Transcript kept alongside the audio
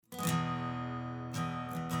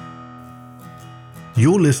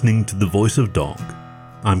You're listening to The Voice of Dog.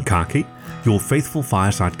 I'm Kaki, your faithful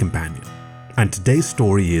fireside companion, and today's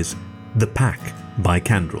story is The Pack by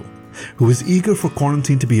Kandrel, who is eager for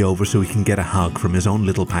quarantine to be over so he can get a hug from his own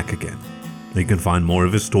little pack again. You can find more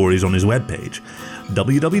of his stories on his webpage,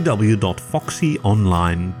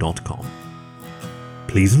 www.foxyonline.com.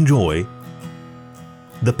 Please enjoy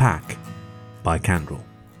The Pack by Kandrel.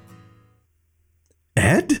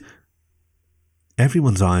 Ed?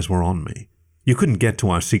 Everyone's eyes were on me. You couldn't get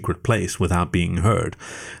to our secret place without being heard,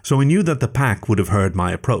 so I knew that the pack would have heard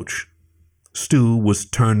my approach. Stu was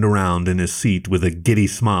turned around in his seat with a giddy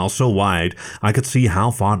smile so wide I could see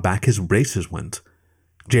how far back his braces went.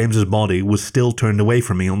 James's body was still turned away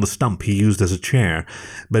from me on the stump he used as a chair,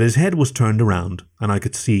 but his head was turned around and I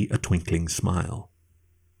could see a twinkling smile.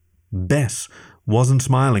 Bess wasn't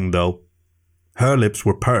smiling, though. Her lips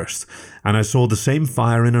were pursed, and I saw the same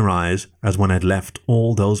fire in her eyes as when I'd left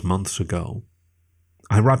all those months ago.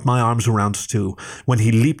 I wrapped my arms around Stu when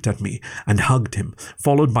he leaped at me and hugged him,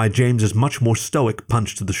 followed by James's much more stoic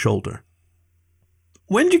punch to the shoulder.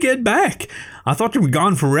 "When'd you get back? I thought you were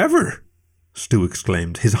gone forever," Stu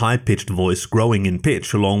exclaimed, his high-pitched voice growing in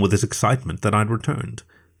pitch along with his excitement that I'd returned.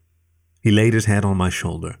 He laid his head on my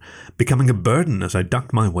shoulder, becoming a burden as I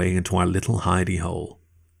ducked my way into our little hidey hole.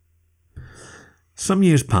 Some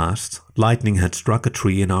years past, lightning had struck a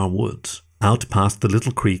tree in our woods, out past the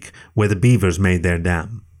little creek where the beavers made their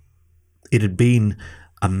dam. It had been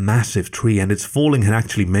a massive tree, and its falling had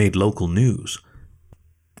actually made local news.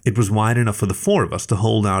 It was wide enough for the four of us to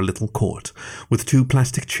hold our little court, with 2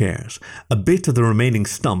 plastic chairs, a bit of the remaining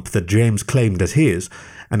stump that James claimed as his,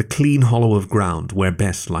 and a clean hollow of ground where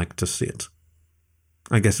Bess liked to sit.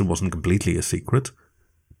 I guess it wasn't completely a secret.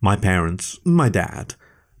 My parents, my dad,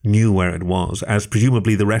 knew where it was, as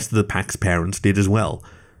presumably the rest of the pack's parents did as well.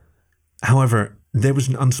 However, there was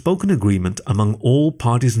an unspoken agreement among all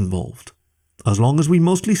parties involved. As long as we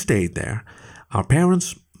mostly stayed there, our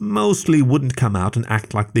parents mostly wouldn't come out and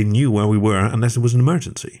act like they knew where we were unless it was an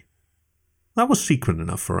emergency. That was secret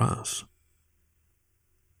enough for us.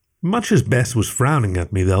 Much as Bess was frowning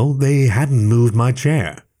at me, though, they hadn't moved my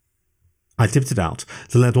chair. I tipped it out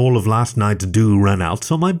to let all of last night's dew run out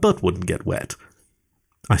so my butt wouldn't get wet.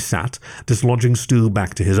 I sat, dislodging Stu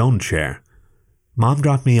back to his own chair. Mom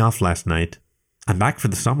dropped me off last night. I'm back for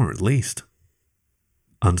the summer at least.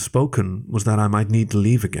 Unspoken was that I might need to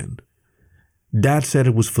leave again. Dad said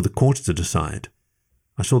it was for the courts to decide.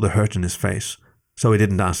 I saw the hurt in his face, so he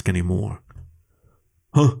didn't ask any more.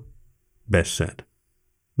 "Huh," Bess said.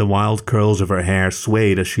 The wild curls of her hair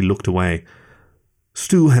swayed as she looked away.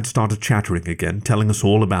 Stu had started chattering again, telling us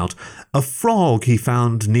all about a frog he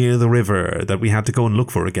found near the river that we had to go and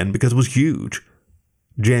look for again because it was huge.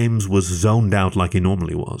 James was zoned out like he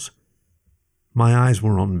normally was. My eyes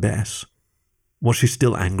were on Bess. Was she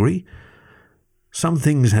still angry? Some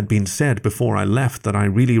things had been said before I left that I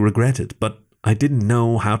really regretted, but I didn't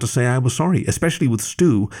know how to say I was sorry, especially with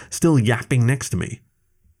Stu still yapping next to me.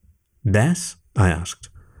 "Bess?" I asked.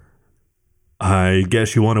 "I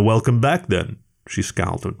guess you want to welcome back then," she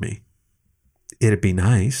scowled at me. "It'd be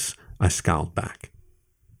nice," I scowled back.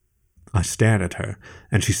 I stared at her,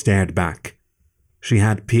 and she stared back. She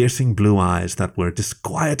had piercing blue eyes that were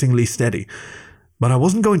disquietingly steady, but I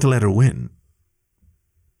wasn't going to let her win.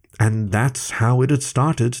 And that's how it had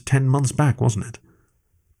started 10 months back, wasn't it?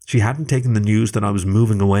 She hadn't taken the news that I was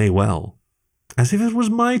moving away well, as if it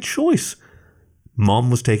was my choice.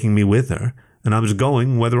 Mom was taking me with her, and I was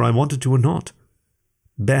going whether I wanted to or not.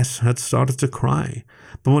 Bess had started to cry,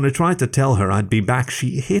 but when I tried to tell her I'd be back,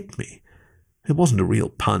 she hit me. It wasn't a real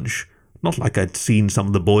punch, not like I'd seen some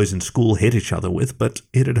of the boys in school hit each other with, but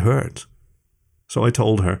it had hurt. So I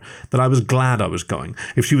told her that I was glad I was going,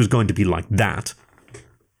 if she was going to be like that.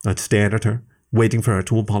 I'd stared at her, waiting for her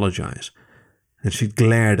to apologize, and she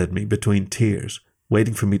glared at me between tears,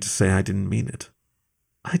 waiting for me to say I didn't mean it.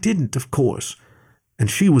 I didn't, of course, and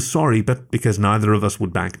she was sorry, but because neither of us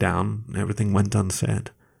would back down, everything went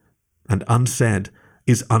unsaid. And unsaid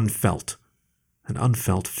is unfelt, and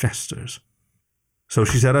unfelt festers. So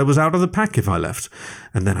she said I was out of the pack if I left,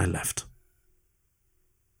 and then I left.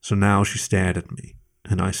 So now she stared at me,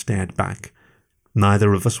 and I stared back,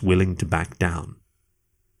 neither of us willing to back down.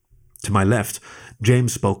 To my left,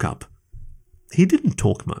 James spoke up. He didn't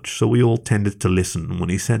talk much, so we all tended to listen when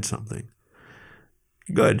he said something.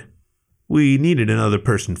 "Good. We needed another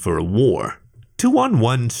person for a war.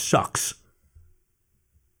 2-on-1 sucks."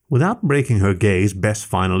 Without breaking her gaze, Bess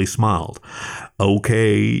finally smiled.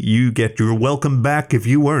 "Okay, you get your welcome back if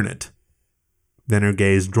you earn it." Then her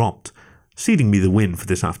gaze dropped, ceding me the win for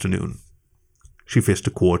this afternoon. She fished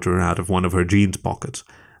a quarter out of one of her jeans pockets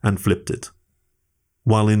and flipped it.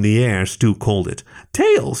 While in the air, Stu called it.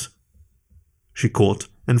 "Tails!" She caught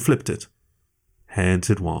and flipped it. Heads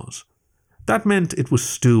it was. That meant it was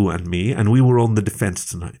Stu and me, and we were on the defense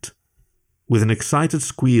tonight. With an excited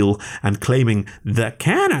squeal and claiming, "The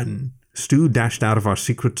cannon!" Stu dashed out of our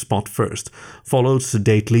secret spot first, followed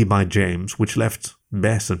sedately by James, which left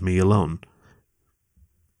Bess and me alone.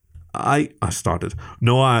 I started.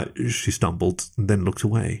 "No, she stumbled, then looked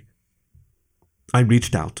away. I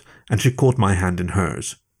reached out, and she caught my hand in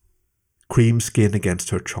hers. Cream skin against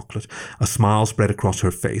her chocolate, a smile spread across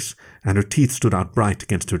her face, and her teeth stood out bright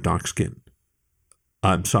against her dark skin.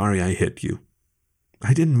 "I'm sorry I hit you."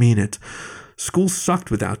 "I didn't mean it. School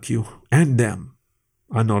sucked without you, and them."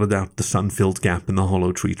 I nodded out the sun-filled gap in the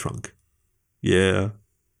hollow tree trunk. "Yeah."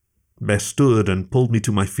 Bess stood and pulled me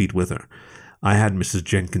to my feet with her. "I had Mrs.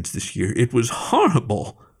 Jenkins this year. It was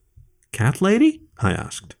horrible." "Cat lady?" I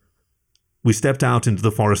asked. We stepped out into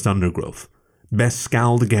the forest undergrowth. Bess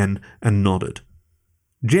scowled again and nodded.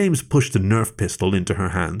 James pushed the Nerf pistol into her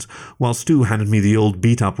hands, while Stu handed me the old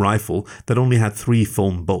beat-up rifle that only had 3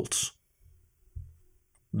 foam bolts.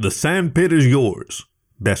 "The sandpit is yours,"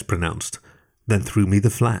 Bess pronounced, then threw me the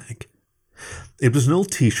flag. It was an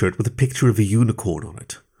old t-shirt with a picture of a unicorn on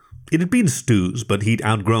it. It had been Stu's, but he'd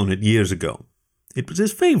outgrown it years ago. It was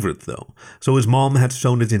his favorite, though, so his mom had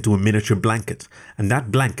sewn it into a miniature blanket, and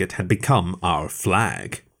that blanket had become our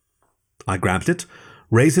flag. I grabbed it,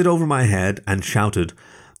 raised it over my head, and shouted,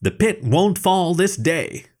 "The pit won't fall this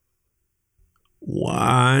day."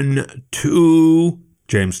 1, 2...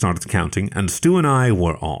 James started counting, and Stu and I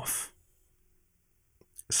were off.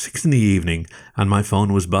 6 in the evening, and my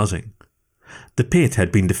phone was buzzing. The pit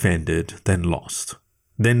had been defended, then lost.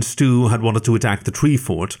 Then Stu had wanted to attack the tree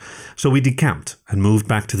fort, so we decamped and moved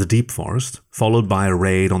back to the deep forest, followed by a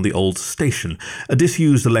raid on the old station, a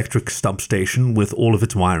disused electric stub station with all of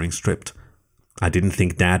its wiring stripped. I didn't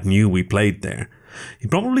think Dad knew we played there.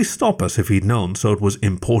 He'd probably stop us if he'd known, so it was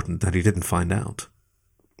important that he didn't find out.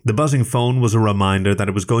 The buzzing phone was a reminder that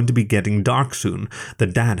it was going to be getting dark soon,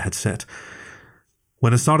 that Dad had said.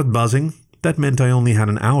 When it started buzzing, that meant I only had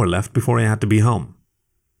an hour left before I had to be home.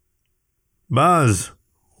 "Buzz,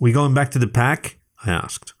 we going back to the pack?" I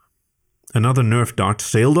asked. Another Nerf dart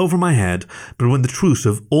sailed over my head, but when the truce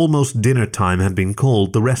of almost dinner time had been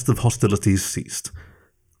called, the rest of hostilities ceased.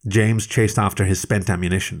 James chased after his spent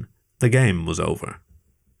ammunition. The game was over.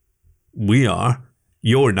 "We are.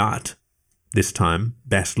 You're not." This time,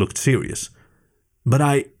 Bess looked serious. "But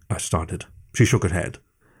I started. She shook her head.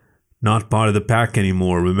 "Not part of the pack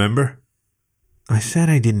anymore, remember?" I said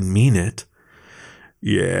I didn't mean it.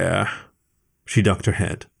 "Yeah." She ducked her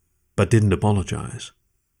head, but didn't apologize.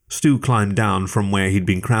 Stu climbed down from where he'd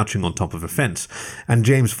been crouching on top of a fence, and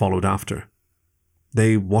James followed after.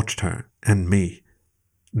 They watched her and me.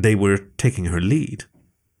 They were taking her lead.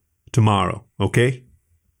 "Tomorrow, okay?"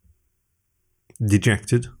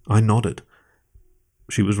 Dejected, I nodded.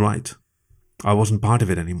 She was right. I wasn't part of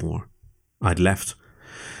it anymore. I'd left.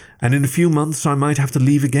 And in a few months I might have to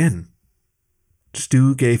leave again.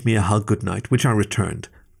 Stu gave me a hug goodnight, which I returned.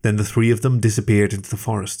 Then the 3 of them disappeared into the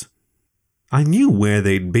forest. I knew where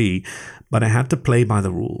they'd be, but I had to play by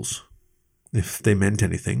the rules. If they meant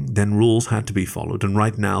anything, then rules had to be followed, and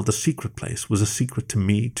right now the secret place was a secret to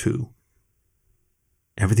me, too.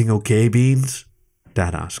 "Everything okay, Beans?"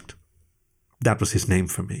 Dad asked. That was his name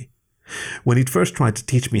for me. When he'd first tried to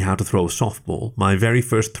teach me how to throw a softball, my very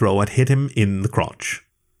first throw had hit him in the crotch.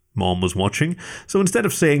 Mom was watching, so instead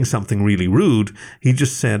of saying something really rude, he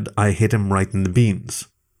just said I hit him right in the beans.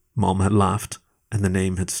 Mom had laughed, and the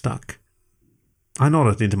name had stuck. I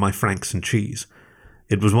nodded into my Franks and cheese.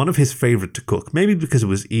 It was one of his favorite to cook, maybe because it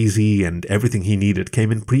was easy and everything he needed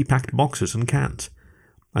came in pre-packed boxes and cans.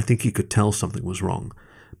 I think he could tell something was wrong,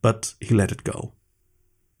 but he let it go.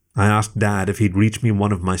 I asked Dad if he'd reach me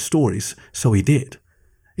one of my stories, so he did.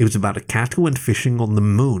 It was about a cat who went fishing on the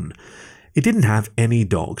moon. It didn't have any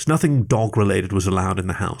dogs. Nothing dog-related was allowed in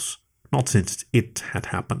the house. Not since it had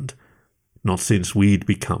happened. Not since we'd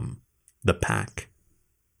become the pack.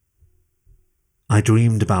 I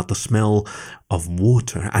dreamed about the smell of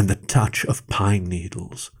water and the touch of pine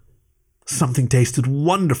needles. Something tasted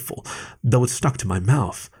wonderful, though it stuck to my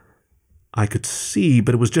mouth. I could see,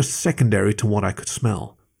 but it was just secondary to what I could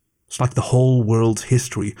smell. It's like the whole world's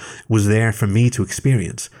history was there for me to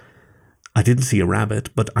experience. I didn't see a rabbit,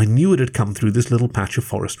 but I knew it had come through this little patch of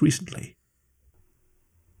forest recently.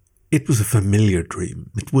 It was a familiar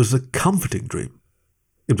dream. It was a comforting dream.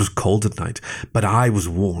 It was cold at night, but I was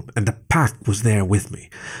warm, and the pack was there with me.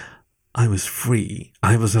 I was free.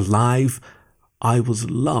 I was alive. I was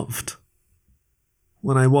loved.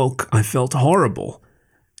 When I woke, I felt horrible.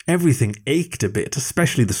 Everything ached a bit,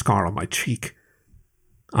 especially the scar on my cheek.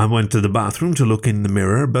 I went to the bathroom to look in the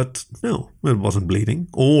mirror, but no, it wasn't bleeding,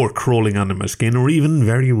 or crawling under my skin, or even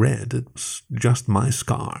very red. It was just my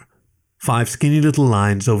scar. 5 skinny little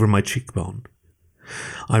lines over my cheekbone.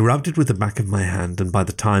 I rubbed it with the back of my hand, and by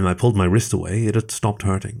the time I pulled my wrist away, it had stopped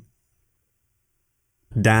hurting.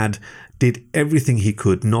 Dad did everything he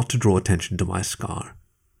could not to draw attention to my scar.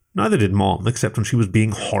 Neither did Mom, except when she was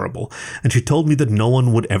being horrible, and she told me that no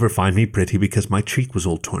one would ever find me pretty because my cheek was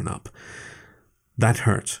all torn up. That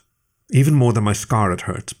hurt, even more than my scar had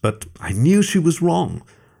hurt, but I knew she was wrong.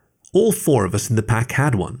 All 4 of us in the pack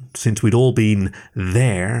had one, since we'd all been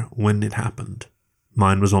there when it happened.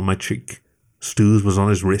 Mine was on my cheek. Stu's was on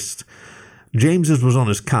his wrist. James's was on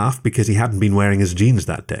his calf because he hadn't been wearing his jeans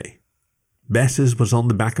that day. Bess's was on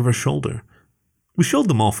the back of her shoulder. We showed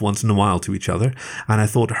them off once in a while to each other, and I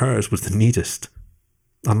thought hers was the neatest.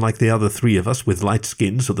 Unlike the other 3 of us with light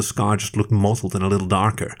skin, so the scar just looked mottled and a little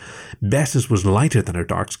darker, Bess's was lighter than her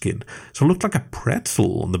dark skin, so it looked like a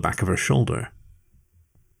pretzel on the back of her shoulder.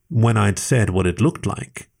 When I'd said what it looked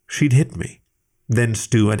like, she'd hit me. Then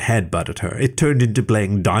Stu had headbutted her. It turned into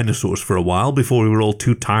playing dinosaurs for a while before we were all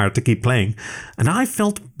too tired to keep playing, and I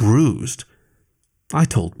felt bruised. I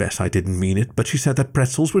told Bess I didn't mean it, but she said that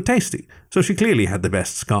pretzels were tasty, so she clearly had the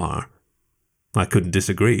best scar. I couldn't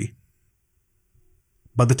disagree.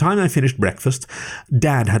 By the time I finished breakfast,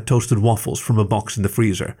 Dad had toasted waffles from a box in the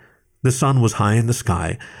freezer. The sun was high in the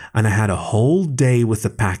sky, and I had a whole day with the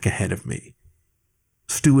pack ahead of me.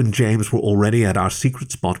 Stu and James were already at our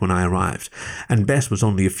secret spot when I arrived, and Bess was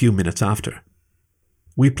only a few minutes after.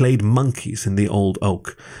 We played monkeys in the old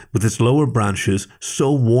oak, with its lower branches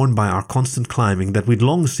so worn by our constant climbing that we'd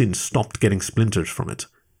long since stopped getting splinters from it.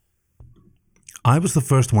 I was the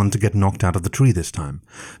first one to get knocked out of the tree this time,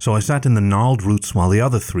 so I sat in the gnarled roots while the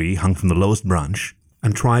other 3 hung from the lowest branch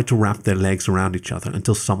and tried to wrap their legs around each other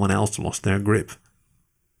until someone else lost their grip.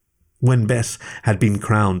 When Bess had been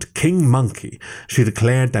crowned King Monkey, she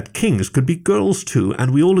declared that kings could be girls too,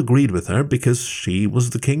 and we all agreed with her because she was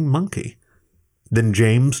the King Monkey. Then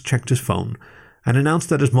James checked his phone and announced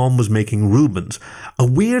that his mom was making Reubens, a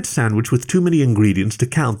weird sandwich with too many ingredients to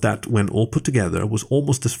count that, when all put together, was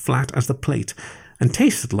almost as flat as the plate and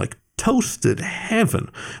tasted like toasted heaven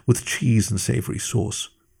with cheese and savory sauce.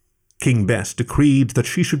 King Bess decreed that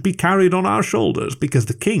she should be carried on our shoulders because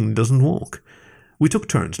the king doesn't walk. We took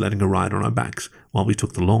turns letting her ride on our backs while we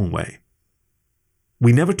took the long way.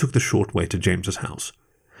 We never took the short way to James's house.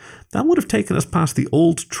 That would have taken us past the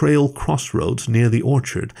old trail crossroads near the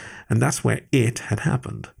orchard, and that's where it had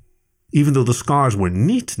happened. Even though the scars were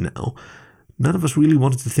neat now, none of us really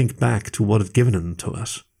wanted to think back to what had given them to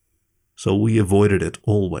us. So we avoided it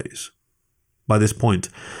always. By this point,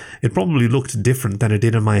 it probably looked different than it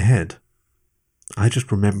did in my head. I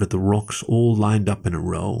just remembered the rocks all lined up in a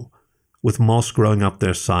row, with moss growing up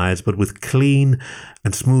their sides, but with clean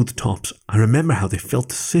and smooth tops. I remember how they felt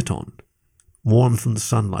to sit on, warm from the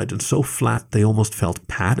sunlight and so flat they almost felt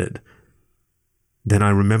padded. Then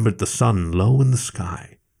I remembered the sun low in the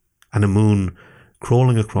sky, and a moon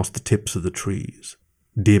crawling across the tips of the trees,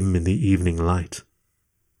 dim in the evening light.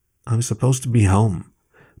 I was supposed to be home,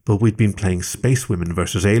 but we'd been playing Space Women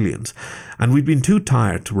versus Aliens, and we'd been too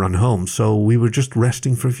tired to run home, so we were just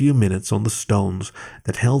resting for a few minutes on the stones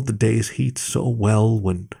that held the day's heat so well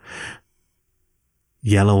when...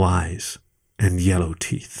 Yellow eyes and yellow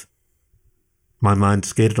teeth. My mind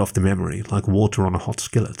skated off the memory like water on a hot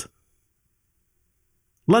skillet.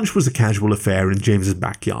 Lunch was a casual affair in James's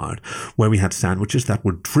backyard, where we had sandwiches that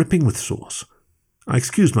were dripping with sauce. I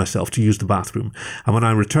excused myself to use the bathroom, and when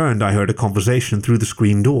I returned I heard a conversation through the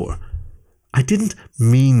screen door. I didn't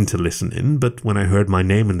mean to listen in, but when I heard my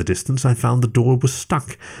name in the distance I found the door was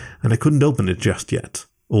stuck, and I couldn't open it just yet,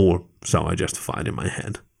 or so I justified in my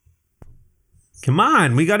head. "Come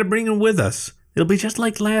on, we gotta bring her with us. It'll be just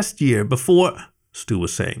like last year, before," Stu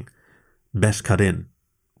was saying. Bess cut in.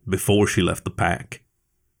 "Before she left the pack."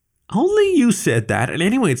 "Only you said that, and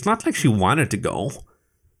anyway, it's not like she wanted to go."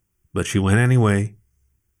 But she went anyway.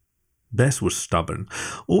 Bess was stubborn,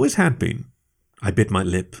 always had been. I bit my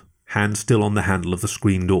lip, hand still on the handle of the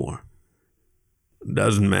screen door.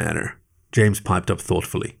 "Doesn't matter," James piped up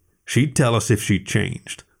thoughtfully. "She'd tell us if she'd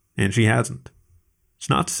changed, and she hasn't. It's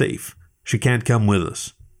not safe. She can't come with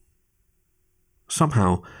us."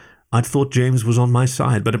 Somehow, I'd thought James was on my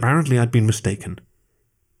side, but apparently I'd been mistaken.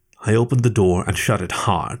 I opened the door and shut it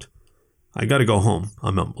hard. "I gotta go home,"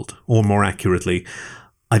 I mumbled, or more accurately,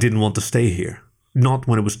 I didn't want to stay here, not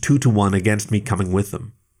when it was 2-1 against me coming with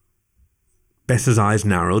them. Bess's eyes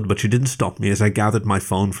narrowed, but she didn't stop me as I gathered my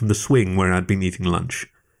phone from the swing where I'd been eating lunch.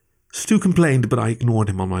 Stu complained, but I ignored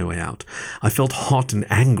him on my way out. I felt hot and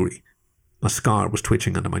angry. A scar was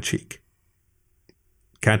twitching under my cheek.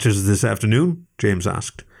 "Catches this afternoon?" James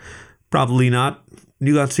asked. "Probably not.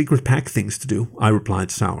 You got secret pack things to do," I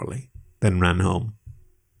replied sourly, then ran home.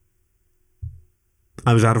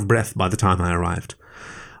 I was out of breath by the time I arrived.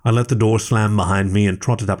 I let the door slam behind me and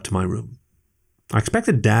trotted up to my room. I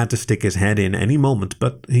expected Dad to stick his head in any moment,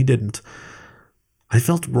 but he didn't. I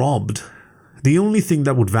felt robbed. The only thing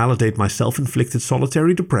that would validate my self-inflicted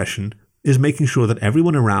solitary depression is making sure that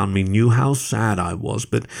everyone around me knew how sad I was,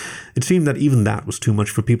 but it seemed that even that was too much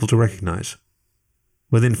for people to recognize.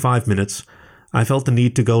 Within 5 minutes, I felt the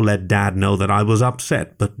need to go let Dad know that I was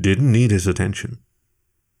upset, but didn't need his attention.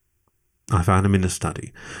 I found him in the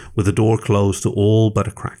study, with the door closed to all but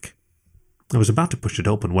a crack. I was about to push it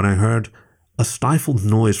open when I heard a stifled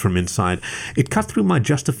noise from inside. It cut through my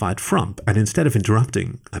justified front, and instead of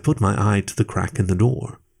interrupting, I put my eye to the crack in the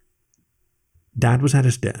door. Dad was at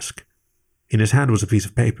his desk. In his hand was a piece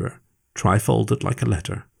of paper, tri-folded like a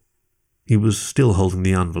letter. He was still holding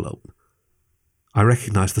the envelope. I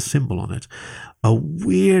recognized the symbol on it, a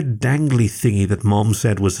weird dangly thingy that Mom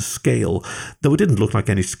said was a scale, though it didn't look like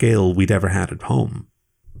any scale we'd ever had at home.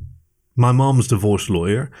 My mom's divorce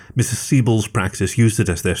lawyer, Mrs. Siebel's praxis, used it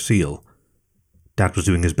as their seal. Dad was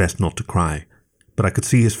doing his best not to cry, but I could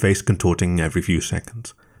see his face contorting every few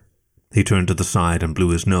seconds. He turned to the side and blew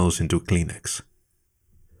his nose into a Kleenex.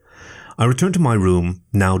 I returned to my room,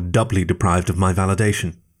 now doubly deprived of my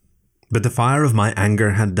validation. But the fire of my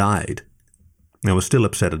anger had died. I was still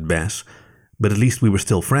upset at Bess, but at least we were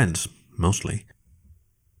still friends, mostly.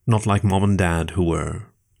 Not like Mom and Dad, who were,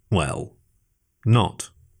 well, not.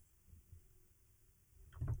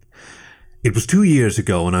 It was 2 years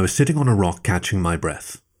ago, and I was sitting on a rock catching my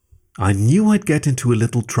breath. I knew I'd get into a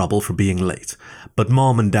little trouble for being late, but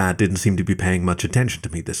Mom and Dad didn't seem to be paying much attention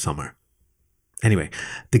to me this summer. Anyway,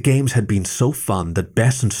 the games had been so fun that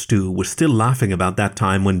Bess and Stu were still laughing about that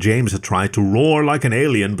time when James had tried to roar like an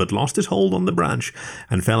alien but lost his hold on the branch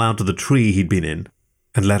and fell out of the tree he'd been in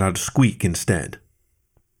and let out a squeak instead.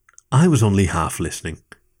 I was only half listening.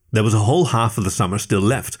 There was a whole half of the summer still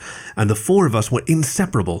left, and the four of us were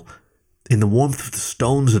inseparable. In the warmth of the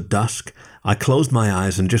stones at dusk, I closed my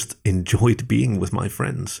eyes and just enjoyed being with my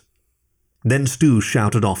friends. Then Stu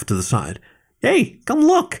shouted off to the side, "Hey, come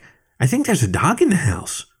look! I think there's a dog in the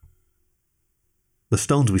house." The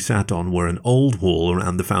stones we sat on were an old wall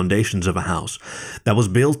around the foundations of a house that was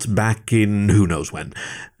built back in who knows when,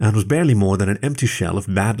 and was barely more than an empty shell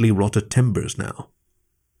of badly rotted timbers now.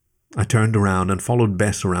 I turned around and followed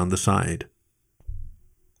Bess around the side.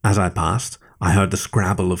 As I passed, I heard the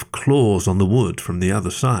scrabble of claws on the wood from the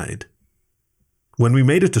other side. When we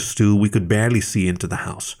made it to Stu, we could barely see into the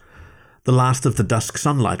house. The last of the dusk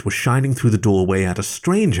sunlight was shining through the doorway at a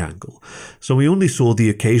strange angle, so we only saw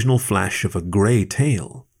the occasional flash of a grey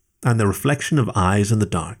tail, and the reflection of eyes in the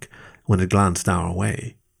dark when it glanced our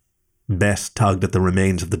way. Bess tugged at the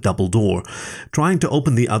remains of the double door, trying to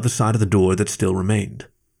open the other side of the door that still remained.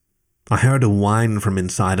 I heard a whine from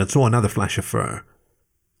inside and saw another flash of fur.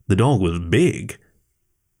 The dog was big.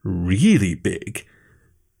 Really big.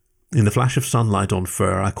 In the flash of sunlight on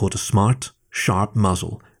fur, I caught a smart, sharp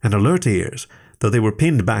muzzle and alert ears, though they were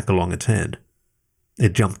pinned back along its head.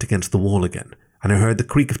 It jumped against the wall again, and I heard the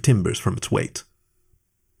creak of timbers from its weight.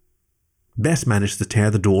 Bess managed to tear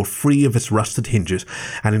the door free of its rusted hinges,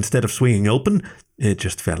 and instead of swinging open, it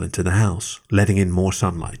just fell into the house, letting in more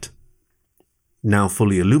sunlight. Now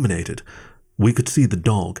fully illuminated, we could see the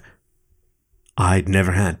dog. I'd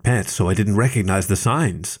never had pets, so I didn't recognize the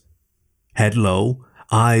signs. Head low,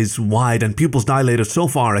 eyes wide, and pupils dilated so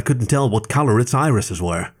far I couldn't tell what color its irises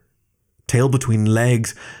were. Tail between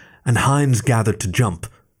legs, and hinds gathered to jump.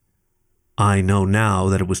 I know now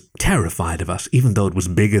that it was terrified of us, even though it was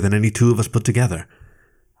bigger than any two of us put together.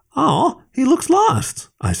 "Oh, he looks lost,"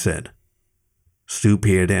 I said. Stu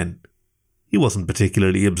peered in. He wasn't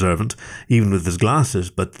particularly observant, even with his glasses,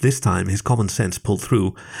 but this time his common sense pulled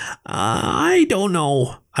through. "I don't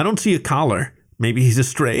know. I don't see a collar. Maybe he's a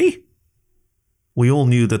stray?" We all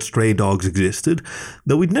knew that stray dogs existed,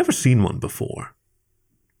 though we'd never seen one before.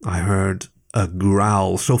 I heard a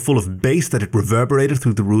growl so full of bass that it reverberated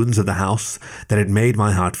through the ruins of the house that it made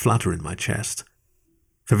my heart flutter in my chest.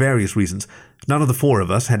 For various reasons, none of the four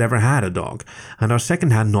of us had ever had a dog, and our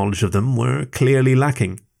second-hand knowledge of them were clearly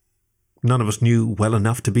lacking. None of us knew well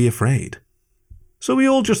enough to be afraid. So we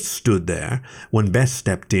all just stood there when Bess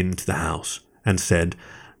stepped into the house and said,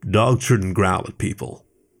 "Dogs shouldn't growl at people."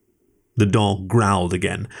 The dog growled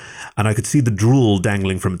again, and I could see the drool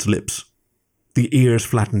dangling from its lips. The ears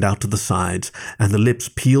flattened out to the sides, and the lips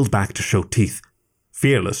peeled back to show teeth.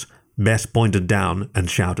 Fearless, Bess pointed down and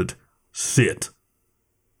shouted, "Sit."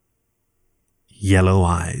 Yellow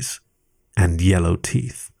eyes and yellow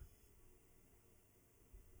teeth.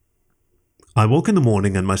 I woke in the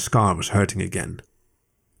morning and my scar was hurting again.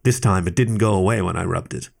 This time it didn't go away when I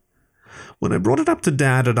rubbed it. When I brought it up to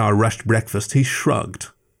Dad at our rushed breakfast, he shrugged.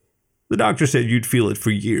 "The doctor said you'd feel it for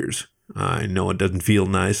years. I know it doesn't feel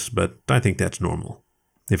nice, but I think that's normal.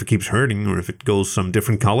 If it keeps hurting or if it goes some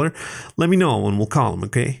different color, let me know and we'll call him,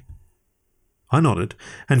 okay?" I nodded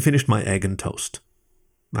and finished my egg and toast.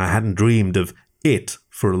 I hadn't dreamed of it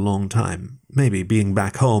for a long time. Maybe being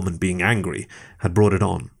back home and being angry had brought it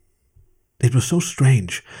on. It was so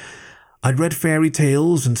strange. I'd read fairy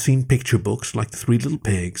tales and seen picture books like The Three Little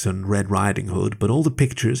Pigs and Red Riding Hood, but all the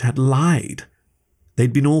pictures had lied.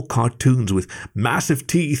 They'd been all cartoons with massive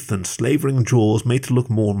teeth and slavering jaws made to look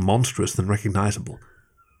more monstrous than recognizable.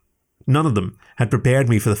 None of them had prepared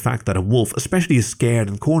me for the fact that a wolf, especially a scared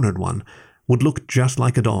and cornered one, would look just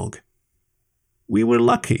like a dog. We were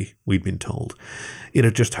lucky, we'd been told. It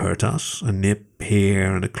had just hurt us, a nip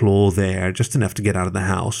here and a claw there, just enough to get out of the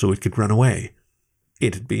house so it could run away.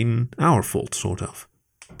 It had been our fault, sort of.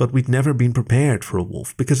 But we'd never been prepared for a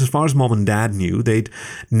wolf, because as far as Mom and Dad knew, they'd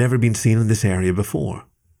never been seen in this area before.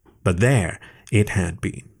 But there it had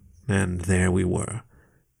been, and there we were.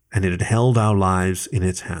 And it had held our lives in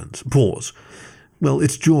its hands. Paws. Well,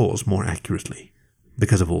 its jaws, more accurately,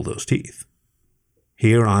 because of all those teeth.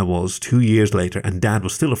 Here I was 2 years later, and Dad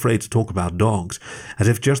was still afraid to talk about dogs, as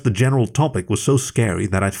if just the general topic was so scary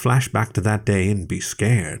that I'd flash back to that day and be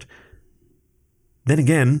scared. Then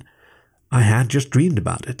again, I had just dreamed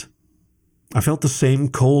about it. I felt the same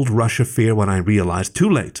cold rush of fear when I realized, too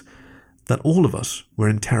late, that all of us were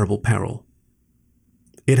in terrible peril.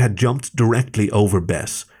 It had jumped directly over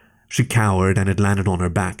Bess. She cowered and it landed on her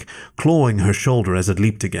back, clawing her shoulder as it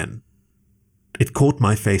leaped again. It caught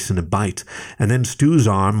my face in a bite, and then Stu's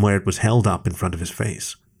arm where it was held up in front of his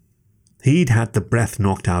face. He'd had the breath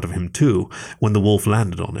knocked out of him too when the wolf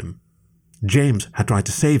landed on him. James had tried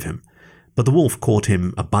to save him, but the wolf caught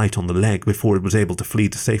him a bite on the leg before it was able to flee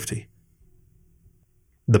to safety.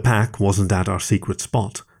 The pack wasn't at our secret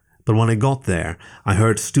spot, but when I got there, I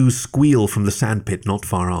heard Stu squeal from the sandpit not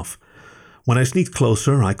far off. When I sneaked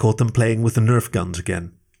closer, I caught them playing with the Nerf guns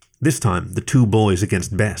again. This time, the 2 boys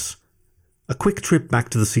against Bess. A quick trip back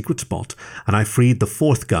to the secret spot, and I freed the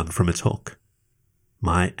 4th gun from its hook.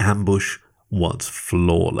 My ambush was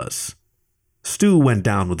flawless. Stu went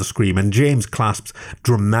down with a scream, and James clasped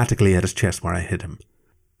dramatically at his chest where I hit him.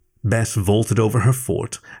 Bess vaulted over her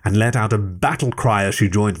fort and let out a battle cry as she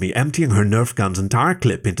joined me, emptying her Nerf gun's entire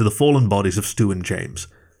clip into the fallen bodies of Stu and James.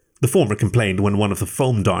 The former complained when one of the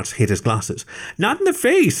foam darts hit his glasses. "Not in the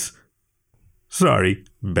face!" "Sorry,"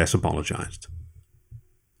 Bess apologized.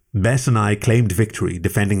 Bess and I claimed victory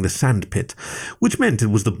defending the sandpit, which meant it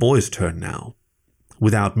was the boys' turn now.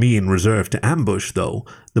 Without me in reserve to ambush, though,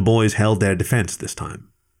 the boys held their defense this time.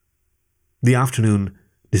 The afternoon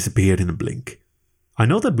disappeared in a blink. I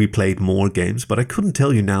know that we played more games, but I couldn't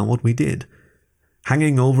tell you now what we did.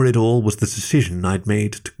 Hanging over it all was the decision I'd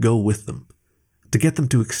made to go with them, to get them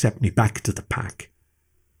to accept me back to the pack.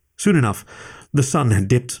 Soon enough, the sun had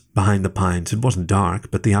dipped behind the pines. It wasn't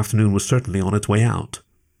dark, but the afternoon was certainly on its way out.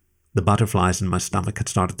 The butterflies in my stomach had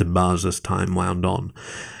started to buzz as time wound on,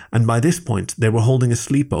 and by this point they were holding a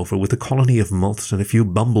sleepover with a colony of moths and a few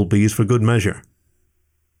bumblebees for good measure.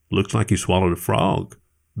 "Looks like you swallowed a frog,"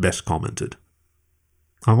 Bess commented.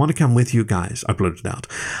 "I want to come with you guys," I blurted out.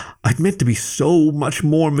 I'd meant to be so much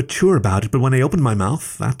more mature about it, but when I opened my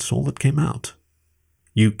mouth, that's all that came out.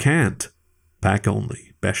 "You can't. Pack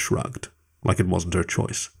only," Bess shrugged, like it wasn't her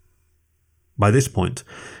choice. By this point,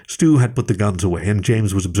 Stu had put the guns away and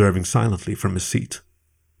James was observing silently from his seat.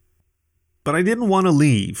 "But I didn't want to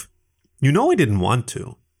leave. You know I didn't want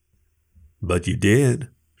to." "But you did,"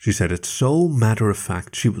 she said it so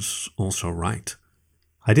matter-of-fact she was also right.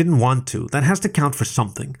 "I didn't want to. That has to count for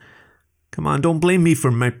something. Come on, don't blame me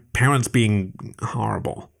for my parents being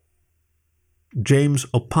horrible." James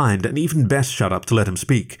opined, and even Bess shut up to let him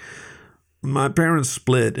speak. "My parents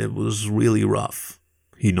split. It was really rough."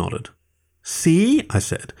 He nodded. "See?" I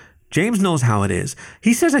said. "James knows how it is.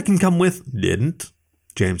 He says I can come with—" "Didn't,"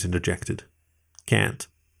 James interjected. "Can't.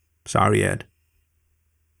 Sorry, Ed."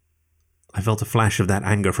 I felt a flash of that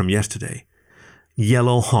anger from yesterday.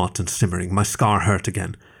 Yellow hot and simmering, my scar hurt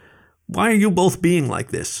again. "Why are you both being like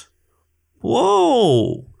this?"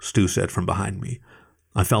 "Whoa," Stu said from behind me.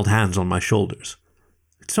 I felt hands on my shoulders.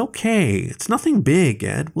 "It's okay. It's nothing big,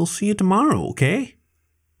 Ed. We'll see you tomorrow, okay?"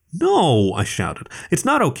 "No," I shouted. "It's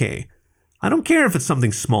not okay. I don't care if it's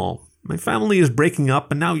something small. My family is breaking up,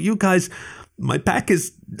 and now you guys, My pack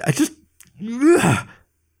is... Ugh.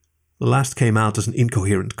 The last came out as an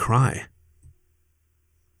incoherent cry.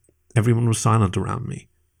 Everyone was silent around me.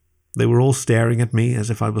 They were all staring at me as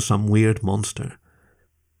if I was some weird monster.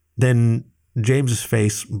 Then James's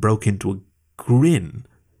face broke into a grin.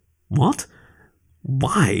 What?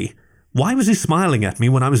 Why? Why was he smiling at me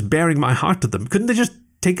when I was baring my heart to them? Couldn't they just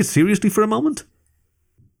take it seriously for a moment?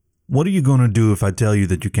 What are you going to do if I tell you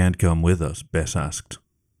that you can't come with us? Bess asked.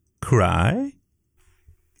 Cry?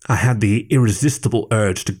 I had the irresistible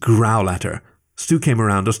urge to growl at her. Stu came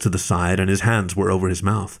around us to the side and his hands were over his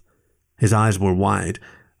mouth. His eyes were wide,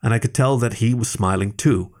 and I could tell that he was smiling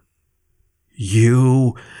too.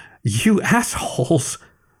 You assholes!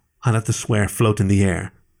 I let the swear float in the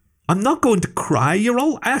air. I'm not going to cry. You're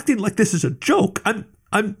all acting like this is a joke.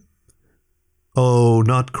 I'm... Oh,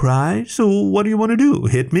 not cry? So what do you want to do?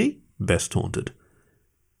 Hit me? Bess taunted.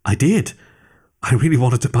 I did. I really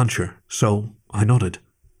wanted to punch her, so I nodded.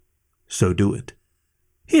 So do it.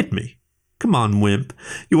 Hit me. Come on, wimp.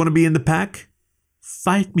 You want to be in the pack?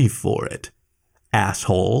 Fight me for it,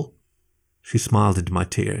 asshole. She smiled into my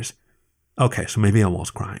tears. Okay, so maybe I was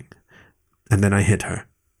crying. And then I hit her.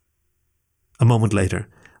 A moment later,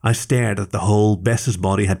 I stared at the hole Bess's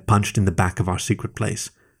body had punched in the back of our secret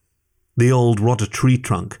place. The old rotted tree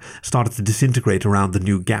trunk started to disintegrate around the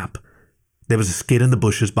new gap. There was a skid in the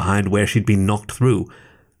bushes behind where she'd been knocked through.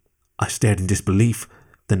 I stared in disbelief,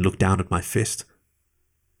 then looked down at my fist.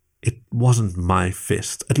 It wasn't my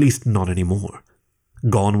fist, at least not anymore.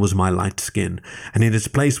 Gone was my light skin, and in its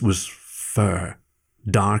place was fur,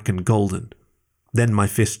 dark and golden. Then my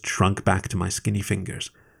fist shrunk back to my skinny fingers.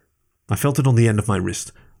 I felt it on the end of my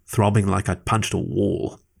wrist, throbbing like I'd punched a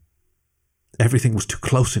wall. Everything was too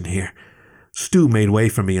close in here. Stu made way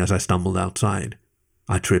for me as I stumbled outside.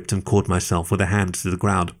 I tripped and caught myself with a hand to the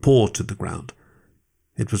ground, paw to the ground.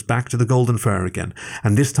 It was back to the golden fur again,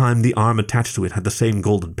 and this time the arm attached to it had the same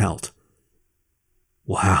golden pelt.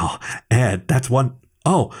 Wow, Ed, that's one...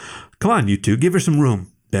 Oh, come on, you two, give her some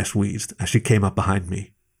room, Bess wheezed as she came up behind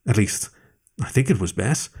me. At least, I think it was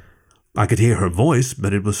Bess. I could hear her voice,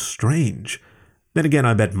 but it was strange. Then again,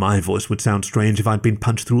 I bet my voice would sound strange if I'd been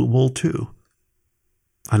punched through a wall too.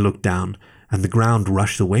 I looked down, and the ground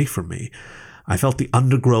rushed away from me. I felt the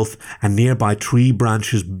undergrowth and nearby tree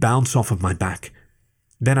branches bounce off of my back.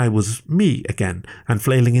 Then I was me again, and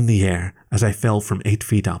flailing in the air as I fell from 8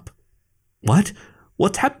 feet up. What?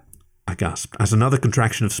 What's happened? I gasped, as another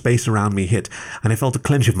contraction of space around me hit, and I felt a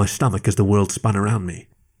clench of my stomach as the world spun around me.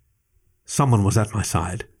 Someone was at my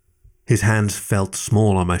side. His hands felt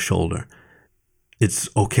small on my shoulder. It's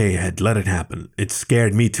okay, Ed, let it happen. It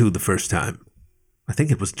scared me too the first time. I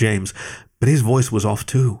think it was James, but his voice was off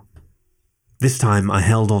too. This time I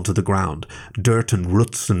held onto the ground, dirt and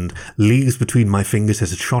roots and leaves between my fingers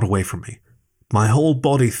as it shot away from me. My whole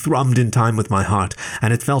body thrummed in time with my heart,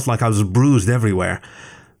 and it felt like I was bruised everywhere.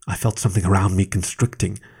 I felt something around me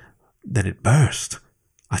constricting. Then it burst.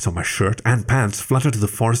 I saw my shirt and pants flutter to the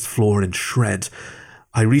forest floor in shreds.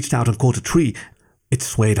 I reached out and caught a tree. It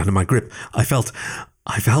swayed under my grip. I felt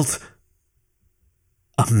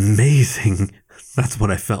amazing. That's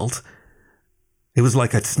what I felt. It was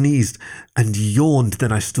like I'd sneezed and yawned,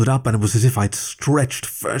 then I stood up, and it was as if I'd stretched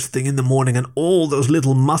first thing in the morning and all those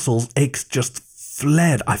little muscles, aches just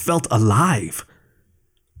fled. I felt alive.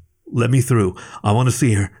 Let me through. I want to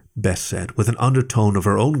see her, Bess said, with an undertone of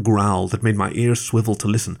her own growl that made my ears swivel to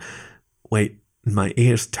listen. Wait, my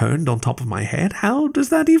ears turned on top of my head? How does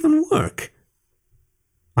that even work?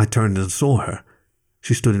 I turned and saw her.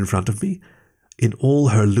 She stood in front of me, in all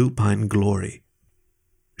her lupine glory.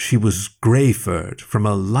 She was grey-furred, from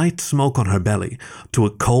a light smoke on her belly to a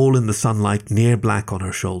coal in the sunlight near black on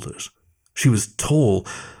her shoulders. She was tall,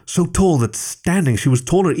 so tall that standing she was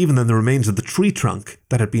taller even than the remains of the tree trunk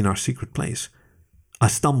that had been our secret place. I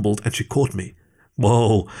stumbled and she caught me.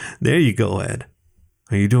 Whoa, there you go, Ed.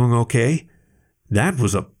 Are you doing okay? That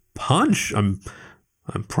was a punch. I'm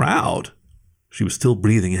proud. She was still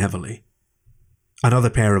breathing heavily. Another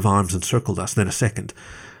pair of arms encircled us, then a second.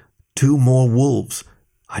 2 more wolves.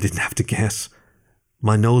 I didn't have to guess.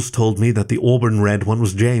 My nose told me that the auburn-red one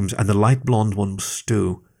was James and the light blonde one was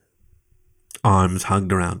Stu. Arms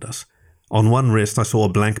hugged around us. On one wrist I saw a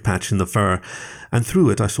blank patch in the fur, and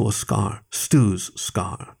through it I saw a scar, Stu's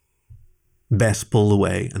scar. Bess pulled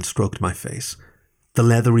away and stroked my face. The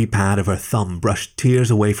leathery pad of her thumb brushed tears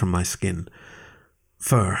away from my skin.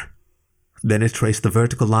 Fur. Then it traced the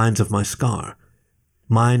vertical lines of my scar.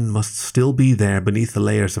 Mine must still be there beneath the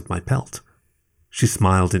layers of my pelt. She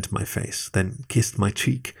smiled into my face, then kissed my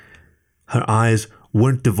cheek. Her eyes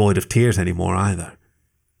weren't devoid of tears anymore either.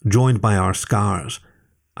 Joined by our scars,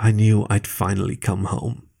 I knew I'd finally come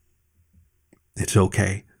home. It's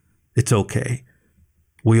okay. It's okay.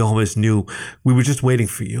 We always knew. We were just waiting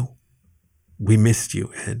for you. We missed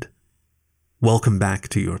you, Ed. Welcome back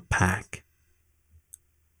to your pack.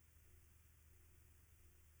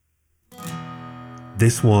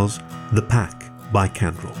 This was The Pack by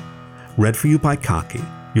Kandrel, read for you by Kaki,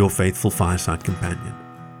 your faithful fireside companion.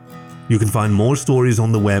 You can find more stories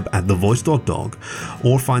on the web at thevoice.dog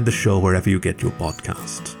or find the show wherever you get your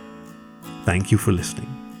podcasts. Thank you for listening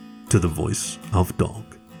to The Voice of Dog.